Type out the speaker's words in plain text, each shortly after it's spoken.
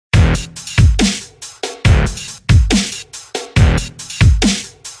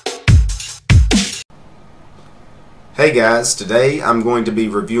Hey guys, today I'm going to be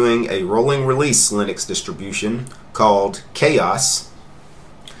reviewing a rolling release Linux distribution called KaOS.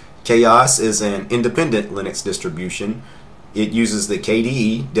 KaOS is an independent Linux distribution. It uses the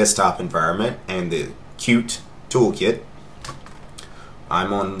KDE desktop environment and the Qt toolkit.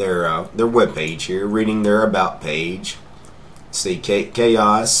 I'm on their web page here, reading their about page. See,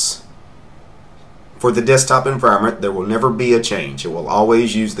 KaOS. For the desktop environment, there will never be a change. It will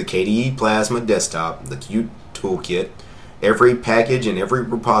always use the KDE Plasma desktop, the Qt toolkit. Every package and every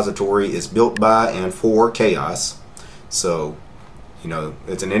repository is built by and for KaOS. So,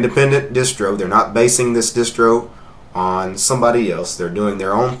 it's an independent distro. They're not basing this distro on somebody else. They're doing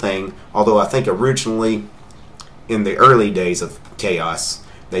their own thing. Although I think originally, in the early days of KaOS,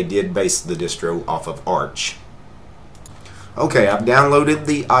 they did base the distro off of Arch. Okay, I've downloaded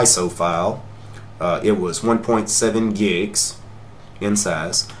the ISO file. It was 1.7 gigs in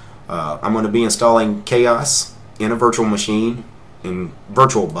size. I'm going to be installing KaOS in a virtual machine, in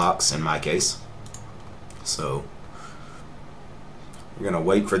VirtualBox in my case. So we're going to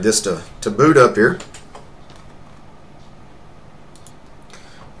wait for this to boot up here.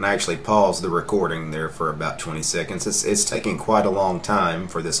 And I actually paused the recording there for about 20 seconds. It's taking quite a long time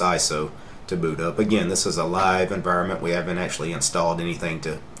for this ISO to boot up. Again, this is a live environment. We haven't actually installed anything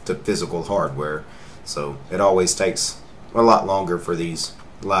to physical hardware, so it always takes a lot longer for these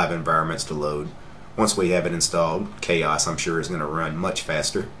live environments to load. Once we have it installed, KaOS I'm sure is going to run much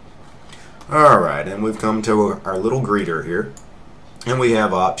faster. Alright, and we've come to our little greeter here, and we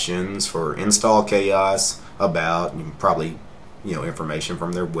have options for install KaOS, about, and probably information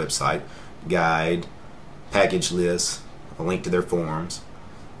from their website, guide, package list, a link to their forums,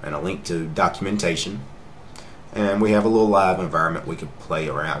 and a link to documentation. And we have a little live environment we could play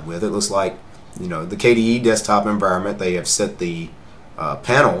around with. It looks like, the KDE desktop environment, they have set the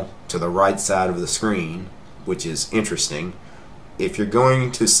panel to the right side of the screen, which is interesting. If you're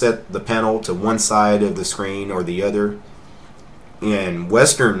going to set the panel to one side of the screen or the other, in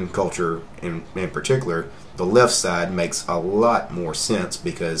Western culture in particular, the left side makes a lot more sense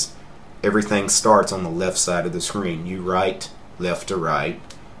because everything starts on the left side of the screen. You write left to right.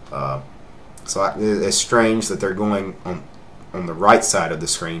 So it's strange that they're going on the right side of the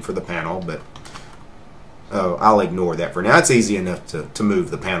screen for the panel, but I'll ignore that for now. It's easy enough to move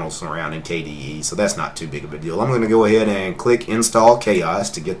the panels around in KDE, so that's not too big of a deal. I'm going to go ahead and click Install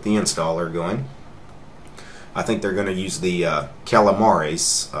KaOS to get the installer going. I think they're going to use the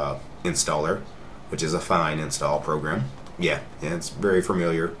Calamares installer, which is a fine install program. Yeah, it's very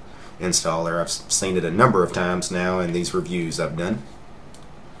familiar installer. I've seen it a number of times now in these reviews I've done.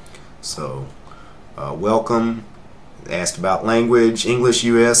 So, welcome. Asked about language. English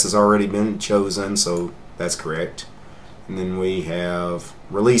US has already been chosen, so that's correct. And then we have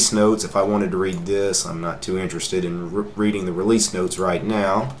release notes. If I wanted to read this, I'm not too interested in reading the release notes right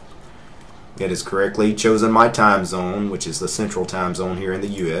now. It has correctly chosen my time zone, which is the central time zone here in the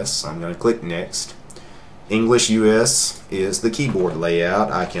US. I'm going to click next. English US is the keyboard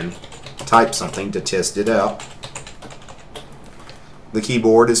layout. I can type something to test it out. The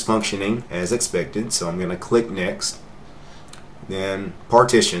keyboard is functioning as expected, so I'm going to click next. Then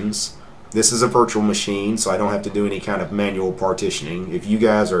partitions. This is a virtual machine, so I don't have to do any kind of manual partitioning. If you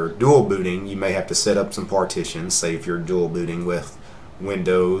guys are dual booting, you may have to set up some partitions, say if you're dual booting with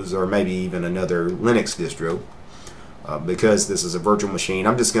Windows or maybe even another Linux distro. Because this is a virtual machine,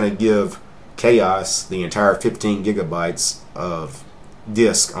 I'm just going to give KaOS the entire 15 gigabytes of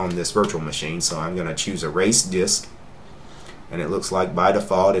disk on this virtual machine, so I'm going to choose erase disk. And it looks like by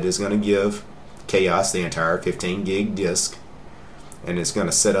default it is going to give KaOS the entire 15 gig disk, and it's going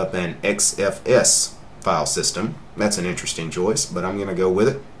to set up an XFS file system. That's an interesting choice, but I'm going to go with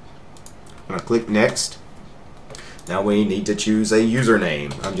it. I'm going to click next. Now we need to choose a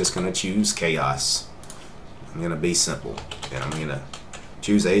username. I'm just going to choose KaOS. I'm going to be simple, and I'm going to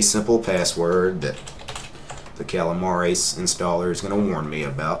choose a simple password that the Calamares installer is going to warn me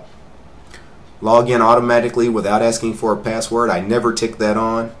about. Log in automatically without asking for a password. I never tick that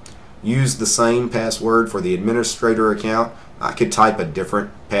on. Use the same password for the administrator account. I could type a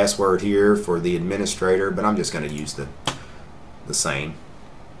different password here for the administrator, but I'm just going to use the same.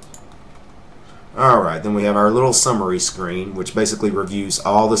 Alright, then we have our little summary screen, which basically reviews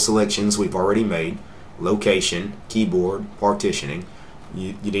all the selections we've already made. Location, keyboard, partitioning.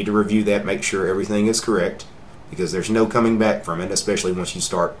 You need to review that, make sure everything is correct, because there's no coming back from it, especially once you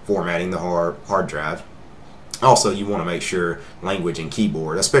start formatting the hard drive. Also, you want to make sure language and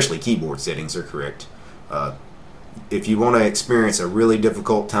keyboard, especially keyboard settings, are correct. If you want to experience a really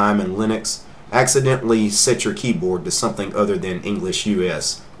difficult time in Linux, accidentally set your keyboard to something other than English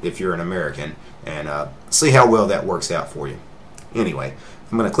US. if you're an American, and see how well that works out for you. Anyway,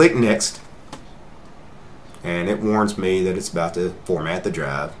 I'm going to click Next, and it warns me that it's about to format the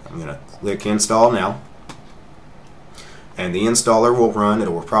drive. I'm going to click Install now, and the installer will run.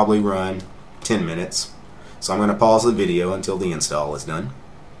 It will probably run 10 minutes. So I'm going to pause the video until the install is done.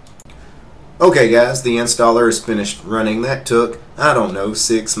 Okay guys, the installer is finished running. That took, I don't know,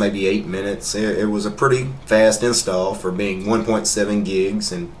 6 maybe 8 minutes. It was a pretty fast install for being 1.7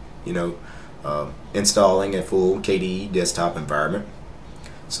 gigs and, you know, installing a full KDE desktop environment.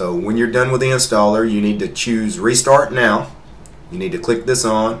 So when you're done with the installer, you need to choose Restart Now. You need to click this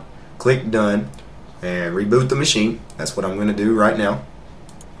on, click Done, and reboot the machine. That's what I'm going to do right now.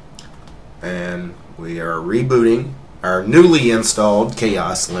 And we are rebooting our newly installed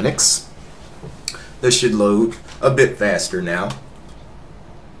KaOS Linux. This should load a bit faster now.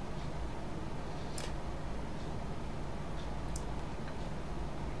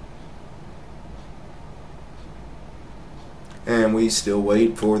 And we still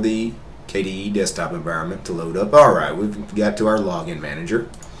wait for the KDE desktop environment to load up. Alright, we've got to our login manager.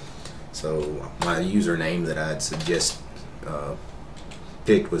 So my username that I'd suggest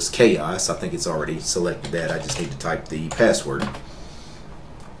picked was KaOS. I think it's already selected that. I just need to type the password.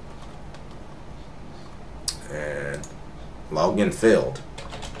 And login failed.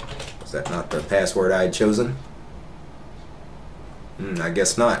 Is that not the password I had chosen? I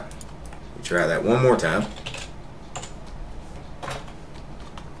guess not. Let me try that one more time.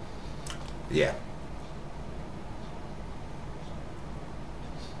 Yeah.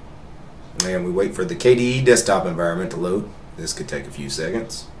 And we wait for the KDE desktop environment to load. This could take a few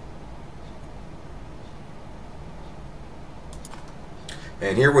seconds.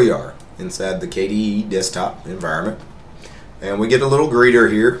 And here we are inside the KDE desktop environment, and we get a little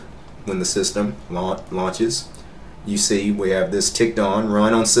greeter here when the system launches. You see we have this ticked on,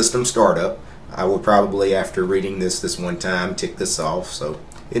 run on system startup. I will probably, after reading this one time, tick this off so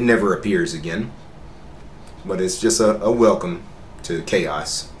it never appears again, but it's just a welcome to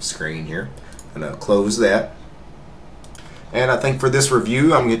KaOS screen here. I'm going to close that, and I think for this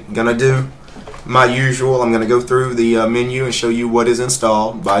review I'm going to do my usual. I'm going to go through the menu and show you what is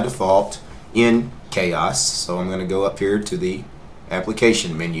installed by default in KaOS. So I'm going to go up here to the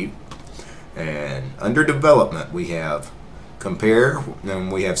application menu, and under development we have compare,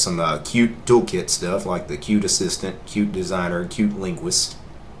 and we have some Qt toolkit stuff like the Qt Assistant, Qt Designer, Qt Linguist.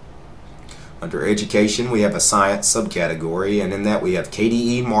 Under education we have a science subcategory, and in that we have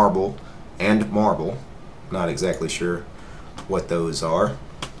KDE Marble and Marble. Not exactly sure what those are.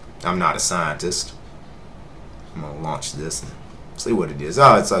 I'm not a scientist. I'm going to launch this and see what it is.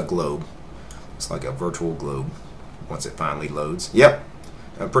 Oh, it's a globe. It's like a virtual globe once it finally loads. Yep,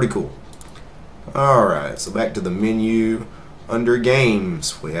 pretty cool. Alright, so back to the menu. Under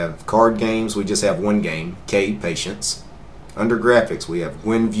games, we have card games. We just have one game, K, Patience. Under graphics, we have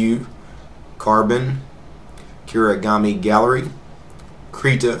WinView, Carbon, Kirigami Gallery,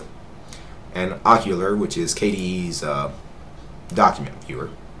 Krita, and Ocular, which is KDE's document viewer.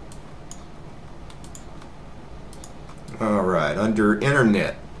 Alright, under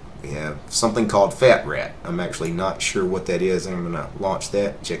Internet, we have something called Fat Rat. I'm actually not sure what that is. I'm going to launch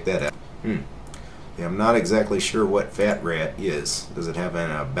that, check that out. Yeah, I'm not exactly sure what Fat Rat is. Does it have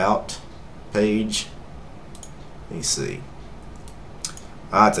an About page? Let me see.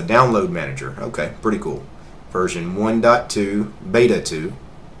 It's a download manager. Okay, pretty cool. Version 1.2, Beta 2.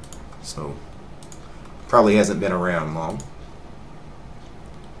 So, probably hasn't been around long.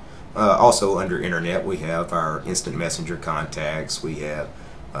 Also under Internet we have our instant messenger contacts. We have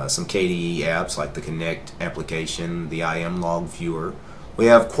some KDE apps like the Connect application, the IM log viewer. We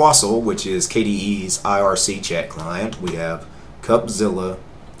have Quassel, which is KDE's IRC chat client. We have Cupzilla,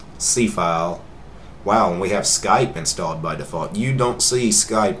 C-File. Wow, and we have Skype installed by default. You don't see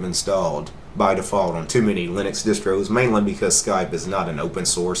Skype installed by default on too many Linux distros, mainly because Skype is not an open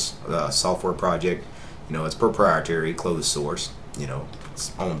source software project. You know, it's proprietary, closed source. You know,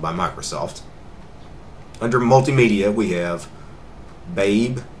 it's owned by Microsoft. Under multimedia we have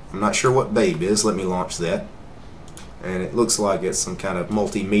Babe. I'm not sure what Babe is. Let me launch that. And it looks like it's some kind of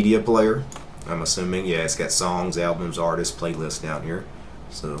multimedia player. I'm assuming, yeah, it's got songs, albums, artists, playlists down here.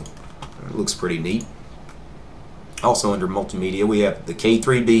 So it looks pretty neat. Also under multimedia we have the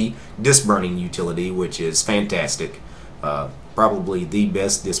K3B disk burning utility, which is fantastic. Probably the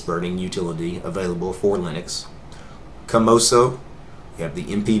best disk burning utility available for Linux. Camoso, we have the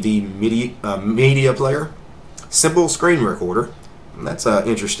MPV media player, simple screen recorder. That's an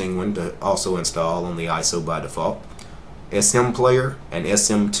interesting one to also install on the ISO by default. SM player and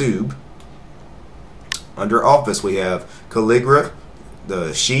SM tube. Under Office we have Calligra,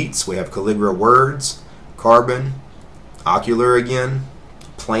 the sheets, we have Calligra Words, Carbon, Ocular again,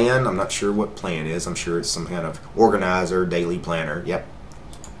 Plan. I'm not sure what Plan is. I'm sure it's some kind of organizer, daily planner. Yep.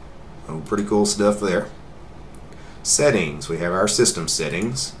 Oh, pretty cool stuff there. Settings. We have our system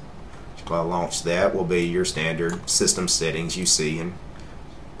settings. If I launch that, will be your standard system settings you see in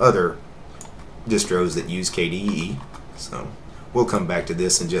other distros that use KDE. So we'll come back to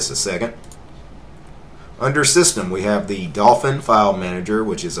this in just a second. Under System, we have the Dolphin File Manager,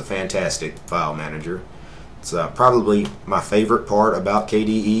 which is a fantastic file manager. It's probably my favorite part about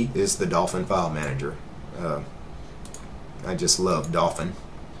KDE is the Dolphin File Manager. I just love Dolphin.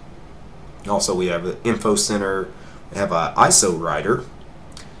 Also, we have the Info Center. We have an ISO Writer,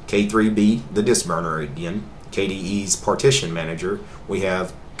 K3B, the disk burner again, KDE's Partition Manager. We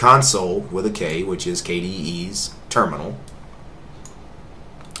have Console with a K, which is KDE's terminal.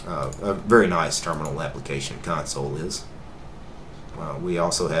 A very nice terminal application, Console is. We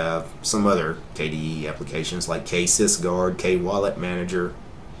also have some other KDE applications like KSysGuard, KWallet Manager,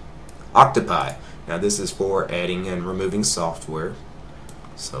 Octopi. Now this is for adding and removing software.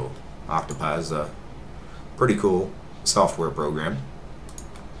 So Octopi is a pretty cool software program.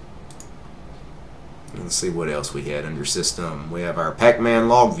 Let's see what else we had under System. We have our Pacman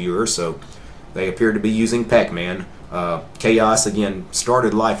log viewer, so they appear to be using Pacman. KaOS again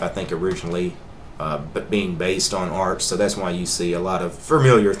started life, I think, originally, but being based on Arch, so that's why you see a lot of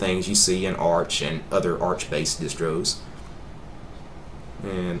familiar things you see in Arch and other Arch-based distros.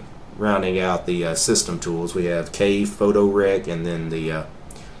 And rounding out the system tools, we have KPhotoRec and then the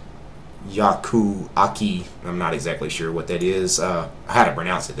Yaku Aki. I'm not exactly sure what that is, how to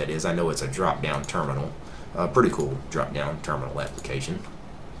pronounce it, that is. I know it's a drop-down terminal. Pretty cool drop-down terminal application.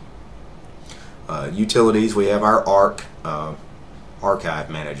 Utilities, we have our Archive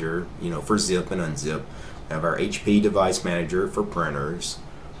Manager, for zip and unzip. We have our HP Device Manager for printers.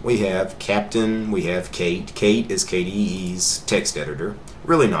 We have Captain, we have Kate. Kate is KDE's text editor.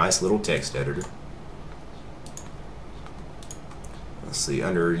 Really nice little text editor. Let's see,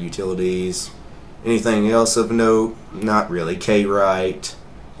 under Utilities, anything else of note? Not really. KWrite,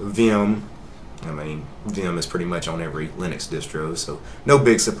 Vim. I mean, Vim is pretty much on every Linux distro, so no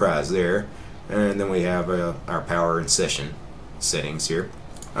big surprise there. And then we have our power and session settings here.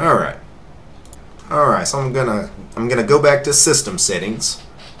 Alright, so I'm gonna go back to system settings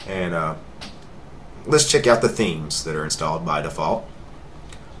and let's check out the themes that are installed by default.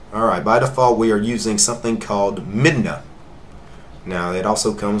 Alright, by default we are using something called Midna. Now it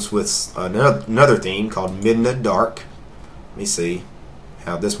also comes with another theme called Midna Dark. Let me see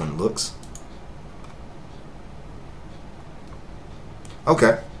how this one looks.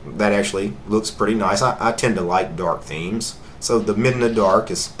 Okay, that actually looks pretty nice. I tend to like dark themes, so the Midna Dark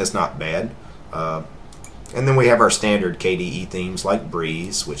is not bad. And then we have our standard KDE themes like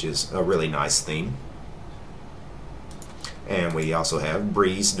Breeze, which is a really nice theme. And we also have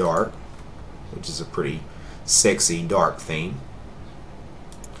Breeze Dark, which is a pretty sexy dark theme.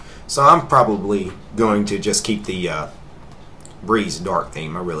 So I'm probably going to just keep the Breeze Dark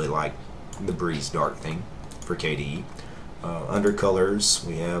theme. I really like the Breeze Dark theme for KDE. Under colors,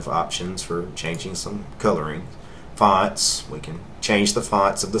 we have options for changing some coloring. Fonts, we can change the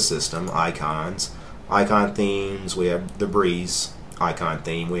fonts of the system. Icons, icon themes, we have the Breeze icon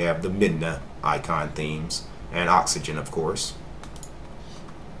theme, we have the Midna icon themes, and Oxygen, of course.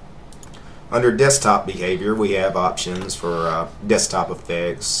 Under desktop behavior, we have options for desktop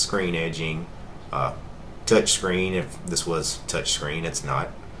effects, screen edging, touch screen, if this was touch screen, it's not,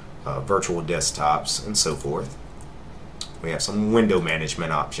 virtual desktops, and so forth. We have some window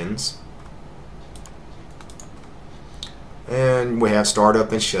management options. And we have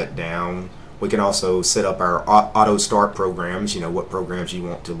startup and shutdown. We can also set up our auto start programs, what programs you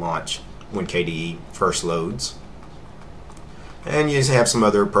want to launch when KDE first loads. And you have some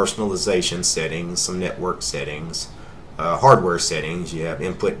other personalization settings, some network settings, hardware settings. You have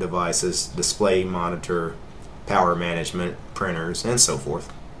input devices, display monitor, power management, printers, and so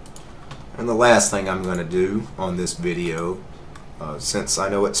forth. And the last thing I'm going to do on this video, since I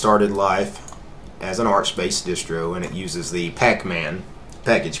know it started life as an Arch-based distro and it uses the Pacman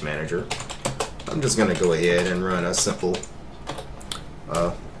package manager, I'm just going to go ahead and run a simple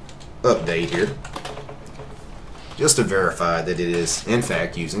update here, just to verify that it is in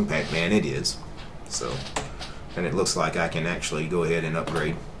fact using Pacman. It is. So, and it looks like I can actually go ahead and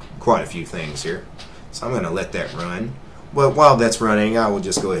upgrade quite a few things here. So I'm going to let that run. But while that's running, I will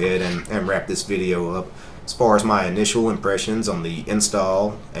just go ahead and wrap this video up. As far as my initial impressions on the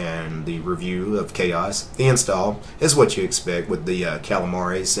install and the review of KaOS, the install is what you expect with the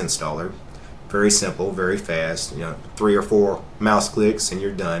Calamares installer. Very simple, very fast. 3 or 4 mouse clicks and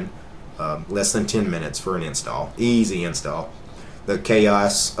you're done. Less than 10 minutes for an install. Easy install. The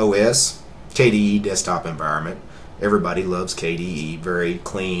KaOS OS, KDE desktop environment. Everybody loves KDE. Very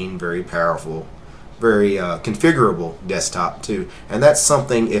clean, very powerful, very configurable desktop too. And that's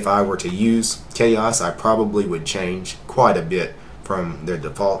something, if I were to use KaOS, I probably would change quite a bit from their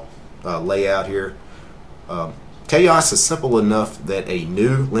default layout here. KaOS is simple enough that a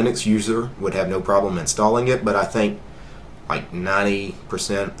new Linux user would have no problem installing it, but I think like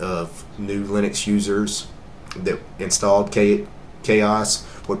 90% of new Linux users that installed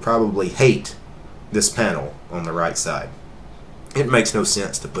KaOS would probably hate this panel on the right side. It makes no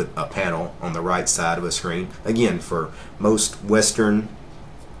sense to put a panel on the right side of a screen. Again, for most Western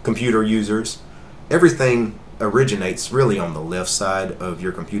computer users, everything originates really on the left side of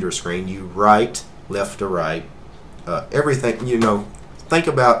your computer screen. You write left to right. Everything, think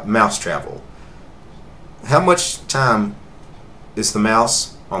about mouse travel. How much time is the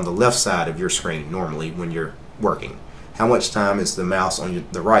mouse on the left side of your screen normally when you're working? How much time is the mouse on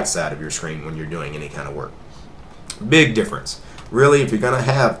the right side of your screen when you're doing any kind of work? Big difference. Really, if you're going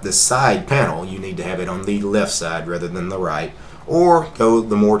to have the side panel, you need to have it on the left side rather than the right, or go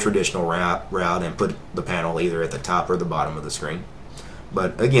the more traditional route and put the panel either at the top or the bottom of the screen.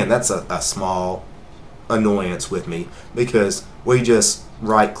 But again, that's a small annoyance with me, because we just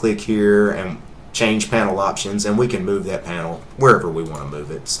right click here and change panel options and we can move that panel wherever we want to move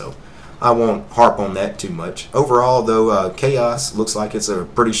it. So I won't harp on that too much. Overall though, KaOS looks like it's a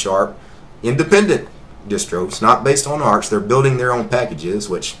pretty sharp independent distro. It's not based on Arch. They're building their own packages,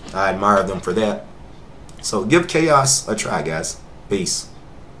 which I admire them for that. So give KaOS a try, guys. Peace.